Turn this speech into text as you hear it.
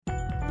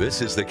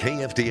This is the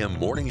KFDM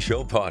Morning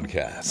Show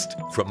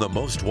podcast from the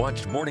most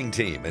watched morning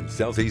team in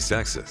Southeast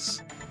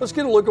Texas. Let's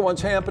get a look at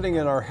what's happening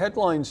in our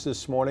headlines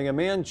this morning. A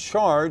man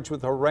charged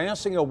with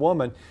harassing a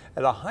woman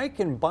at a hike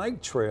and bike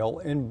trail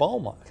in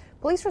Beaumont.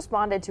 Police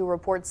responded to a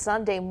report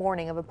Sunday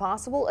morning of a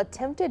possible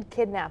attempted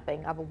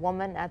kidnapping of a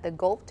woman at the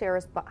Gulf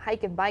Terrace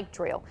hike and bike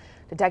trail.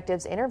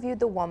 Detectives interviewed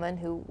the woman,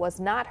 who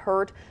was not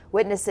hurt,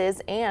 witnesses,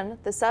 and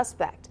the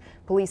suspect.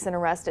 Police then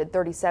arrested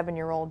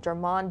 37-year-old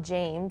Jermon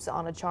James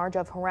on a charge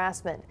of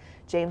harassment.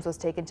 James was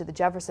taken to the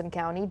Jefferson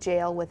County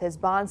Jail with his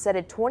bond set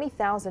at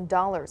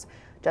 $20,000.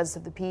 Justice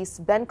of the Peace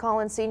Ben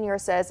Collins Sr.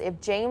 says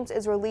if James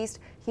is released,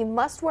 he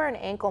must wear an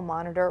ankle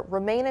monitor,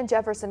 remain in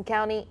Jefferson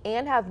County,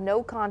 and have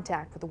no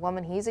contact with the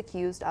woman he's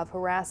accused of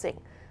harassing.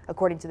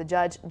 According to the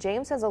judge,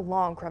 James has a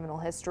long criminal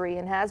history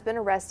and has been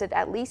arrested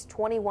at least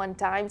 21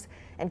 times,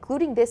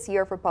 including this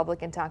year for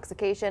public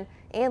intoxication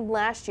and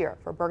last year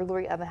for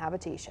burglary of a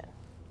habitation.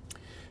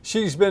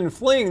 She's been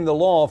fleeing the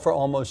law for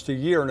almost a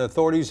year, and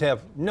authorities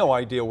have no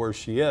idea where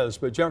she is.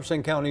 But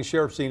Jefferson County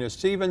Sheriff Zena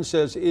Stevens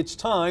says it's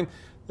time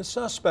the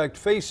suspect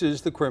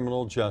faces the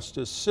criminal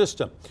justice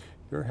system.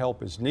 Your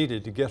help is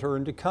needed to get her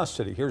into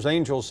custody. Here's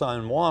Angel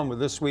San Juan with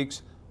this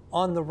week's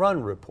On the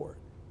Run report.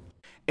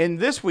 In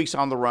this week's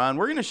On the Run,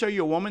 we're going to show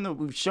you a woman that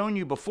we've shown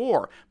you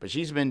before, but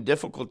she's been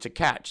difficult to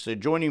catch. So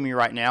joining me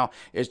right now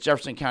is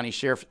Jefferson County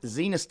Sheriff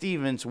Zena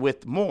Stevens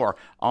with more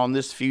on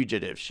this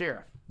fugitive.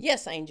 Sheriff.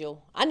 Yes,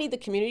 Angel. I need the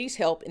community's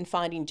help in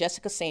finding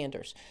Jessica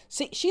Sanders.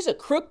 See, she's a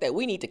crook that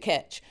we need to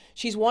catch.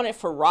 She's wanted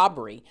for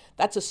robbery.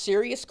 That's a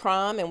serious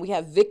crime, and we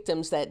have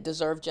victims that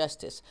deserve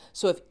justice.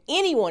 So if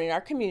anyone in our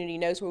community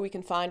knows where we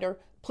can find her,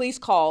 please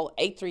call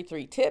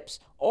 833-TIPS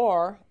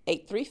or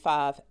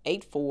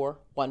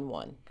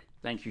 835-8411.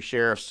 Thank you,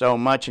 Sheriff, so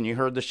much. And you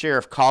heard the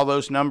sheriff. Call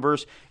those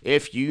numbers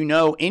if you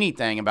know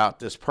anything about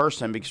this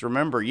person, because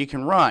remember, you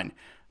can run,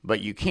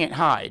 but you can't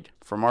hide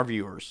from our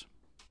viewers.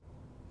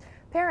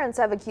 Parents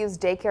have accused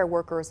daycare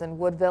workers in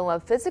Woodville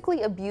of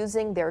physically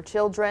abusing their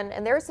children,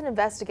 and there's an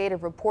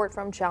investigative report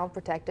from Child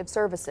Protective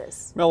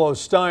Services. Mello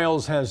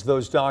Stiles has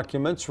those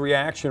documents,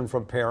 reaction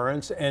from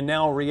parents, and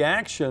now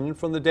reaction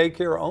from the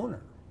daycare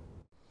owner.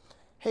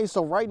 Hey,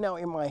 so right now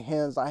in my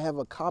hands, I have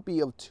a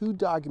copy of 2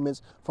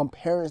 documents from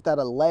parents that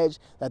allege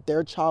that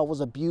their child was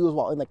abused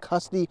while in the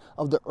custody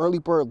of the Early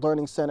Bird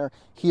Learning Center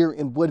here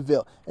in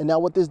Woodville. And now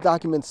what this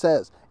document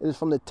says, it is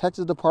from the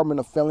Texas Department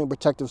of Family and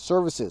Protective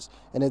Services.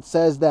 And it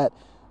says that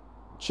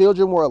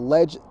children were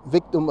alleged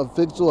victim of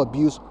physical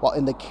abuse while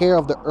in the care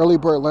of the Early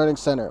Bird Learning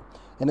Center.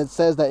 And it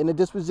says that in the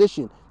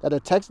disposition that the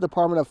Texas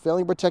Department of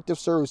Family and Protective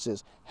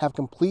Services have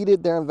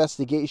completed their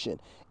investigation.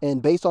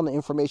 And based on the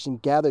information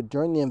gathered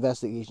during the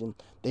investigation,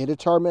 they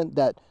determined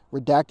that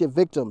redacted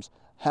victims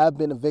have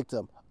been a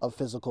victim of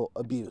physical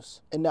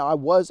abuse. And now I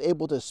was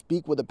able to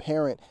speak with a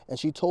parent, and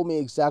she told me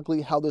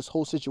exactly how this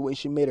whole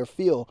situation made her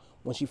feel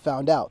when she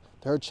found out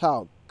that her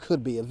child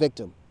could be a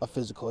victim of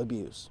physical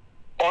abuse.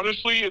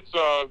 Honestly, it's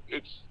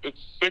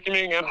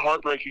sickening and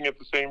heartbreaking at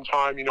the same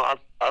time. You know,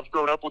 I've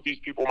grown up with these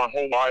people my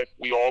whole life.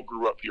 We all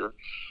grew up here.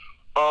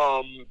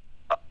 I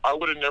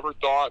would have never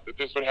thought that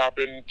this would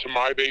happen to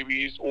my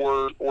babies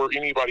or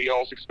anybody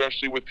else,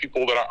 especially with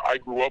people that I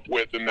grew up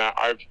with and that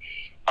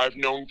I've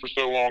known for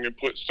so long and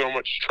put so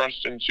much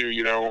trust into.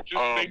 You know,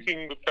 just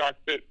thinking the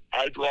fact that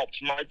I dropped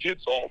my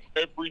kids off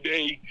every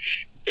day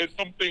is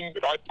something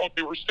that I thought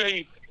they were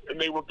safe, and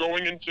they were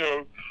going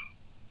into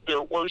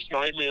their worst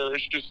nightmare.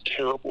 Is just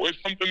terrible. It's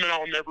something that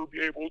I'll never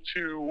be able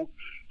to,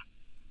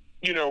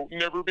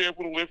 never be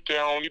able to live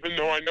down, even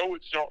though I know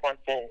it's not my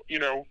fault,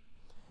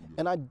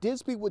 And I did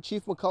speak with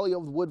Chief McCulley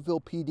of Woodville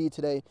PD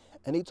today,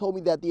 and he told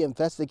me that the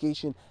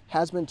investigation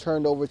has been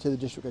turned over to the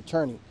district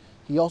attorney.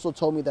 He also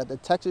told me that the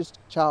Texas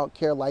Child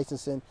Care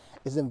Licensing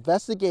is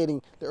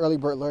investigating the Early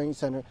Bird Learning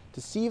Center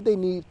to see if they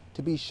need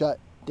to be shut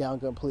down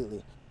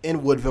completely.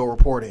 In Woodville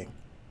reporting,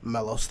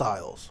 Mello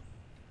Stiles.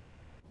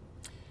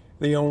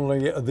 The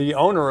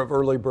owner of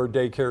Early Bird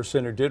Daycare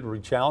Center did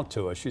reach out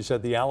to us. She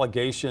said the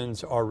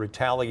allegations are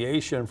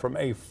retaliation from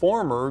a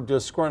former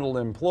disgruntled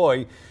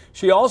employee.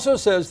 She also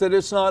says that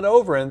it's not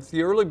over and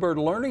the Early Bird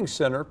Learning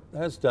Center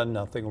has done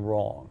nothing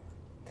wrong.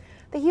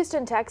 The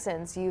Houston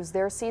Texans used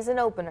their season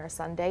opener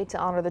Sunday to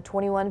honor the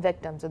 21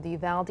 victims of the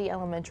Uvalde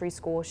Elementary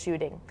School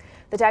shooting.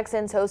 The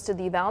Texans hosted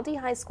the Uvalde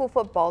High School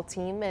football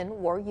team and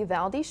wore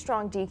Uvalde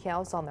Strong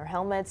decals on their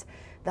helmets.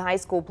 The high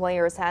school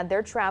players had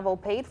their travel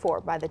paid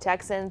for by the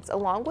Texans,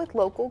 along with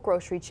local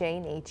grocery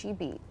chain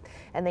H-E-B.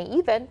 And they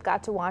even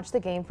got to watch the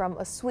game from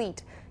a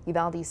suite.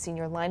 Uvalde's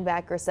senior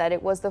linebacker said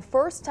it was the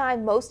first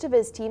time most of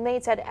his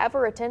teammates had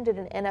ever attended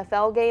an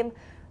NFL game.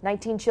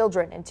 19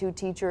 children and 2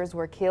 teachers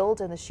were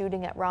killed in the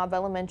shooting at Robb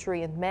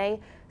Elementary in May.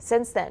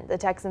 Since then, the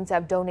Texans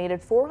have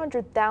donated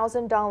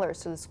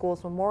 $400,000 to the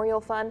school's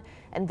memorial fund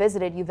and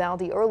visited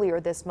Uvalde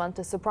earlier this month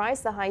to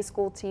surprise the high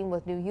school team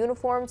with new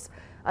uniforms.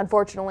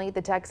 Unfortunately,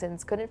 the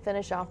Texans couldn't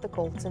finish off the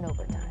Colts in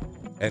overtime.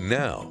 And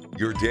now,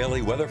 your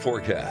daily weather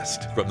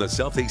forecast from the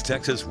Southeast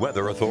Texas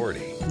Weather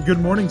Authority. Good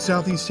morning,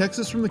 Southeast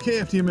Texas, from the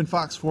KFDM and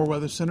Fox 4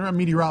 Weather Center. I'm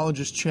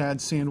meteorologist Chad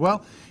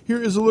Sandwell. Here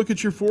is a look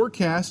at your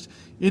forecast.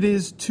 It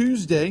is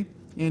Tuesday,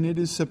 and it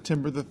is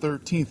September the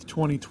 13th,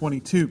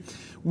 2022.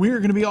 We are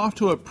going to be off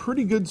to a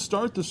pretty good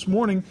start this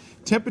morning.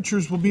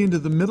 Temperatures will be into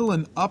the middle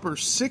and upper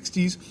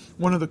 60s,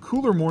 one of the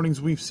cooler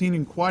mornings we've seen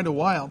in quite a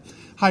while.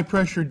 High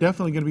pressure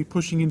definitely going to be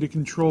pushing into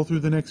control through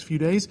the next few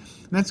days,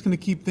 and that's going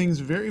to keep things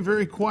very,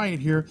 very quiet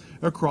here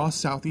across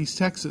Southeast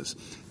Texas.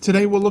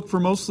 Today we'll look for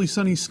mostly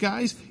sunny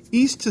skies.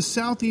 East to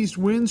southeast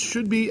winds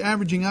should be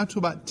averaging out to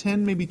about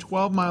 10, maybe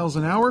 12 miles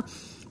an hour.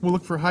 We'll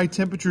look for high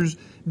temperatures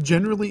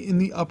generally in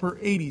the upper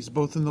 80s,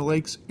 both in the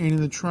lakes and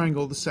in the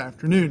Triangle this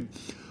afternoon.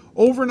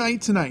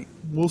 Overnight tonight,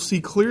 we'll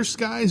see clear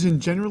skies and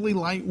generally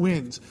light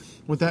winds.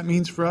 What that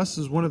means for us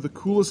is one of the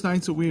coolest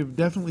nights that we have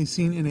definitely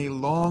seen in a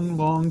long,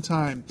 long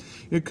time.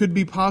 It could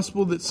be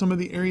possible that some of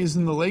the areas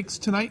in the lakes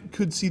tonight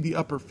could see the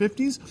upper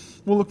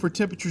 50s. We'll look for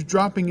temperatures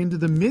dropping into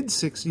the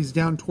mid-60s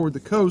down toward the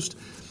coast.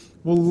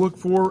 We'll look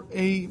for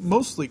a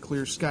mostly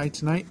clear sky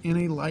tonight and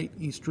a light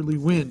easterly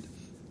wind.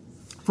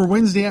 For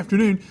Wednesday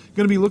afternoon,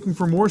 going to be looking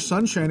for more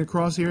sunshine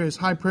across the area as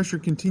high pressure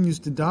continues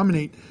to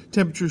dominate.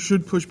 Temperatures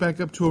should push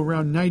back up to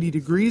around 90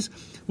 degrees.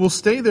 We'll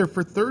stay there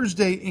for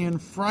Thursday and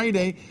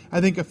Friday.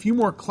 I think a few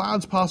more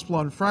clouds possible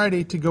on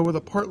Friday to go with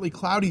a partly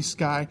cloudy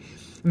sky.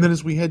 And then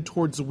as we head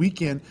towards the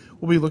weekend,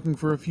 we'll be looking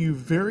for a few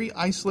very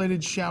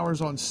isolated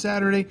showers on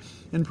Saturday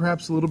and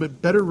perhaps a little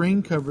bit better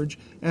rain coverage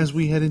as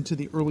we head into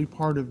the early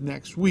part of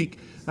next week.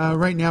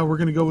 Right now, we're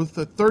going to go with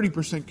the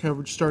 30%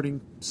 coverage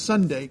starting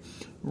Sunday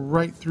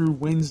right through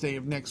Wednesday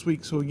of next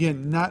week. So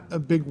again, not a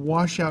big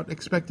washout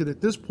expected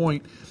at this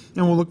point,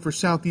 and we'll look for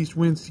southeast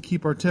winds to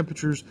keep our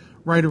temperatures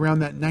right around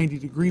that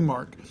 90-degree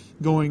mark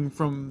going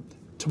from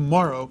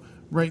tomorrow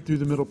right through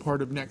the middle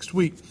part of next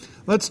week.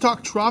 Let's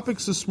talk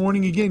tropics this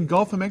morning. Again,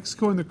 Gulf of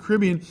Mexico and the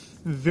Caribbean,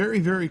 very,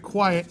 very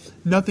quiet.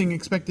 Nothing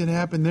expected to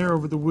happen there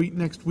over the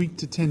next week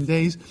to 10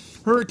 days.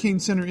 Hurricane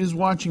Center is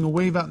watching a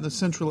wave out in the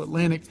central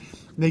Atlantic.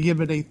 They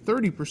give it a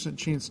 30%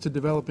 chance to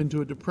develop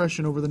into a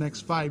depression over the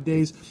next 5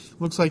 days.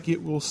 Looks like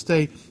it will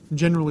stay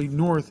generally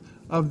north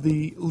of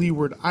the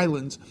Leeward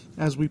Islands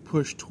as we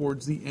push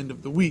towards the end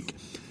of the week.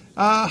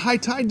 High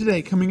tide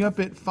today coming up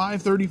at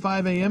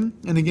 5:35 a.m.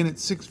 and again at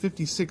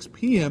 6:56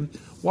 p.m.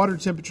 Water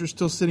temperature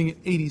still sitting at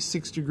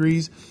 86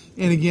 degrees.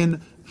 And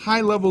again,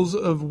 high levels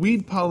of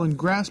weed pollen,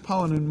 grass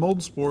pollen, and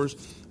mold spores.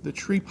 The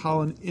tree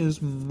pollen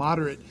is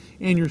moderate.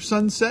 And your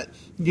sunset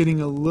getting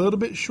a little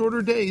bit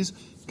shorter days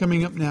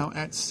coming up now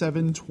at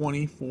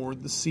 7:24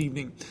 this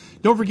evening.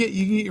 Don't forget,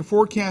 you can get your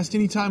forecast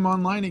anytime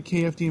online at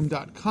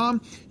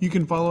KFDM.com. You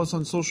can follow us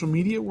on social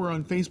media. We're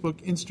on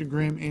Facebook,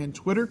 Instagram, and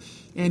Twitter.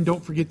 And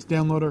don't forget to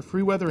download our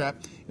free weather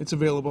app. It's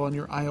available on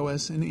your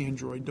iOS and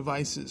Android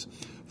devices.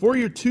 For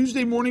your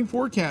Tuesday morning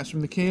forecast from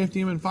the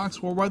KFDM and Fox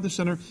 4 Weather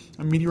Center,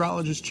 I'm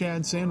meteorologist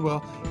Chad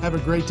Sandwell. Have a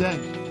great day.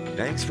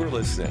 Thanks for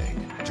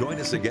listening. Join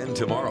us again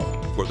tomorrow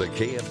for the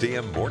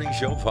KFDM Morning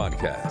Show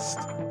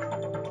podcast.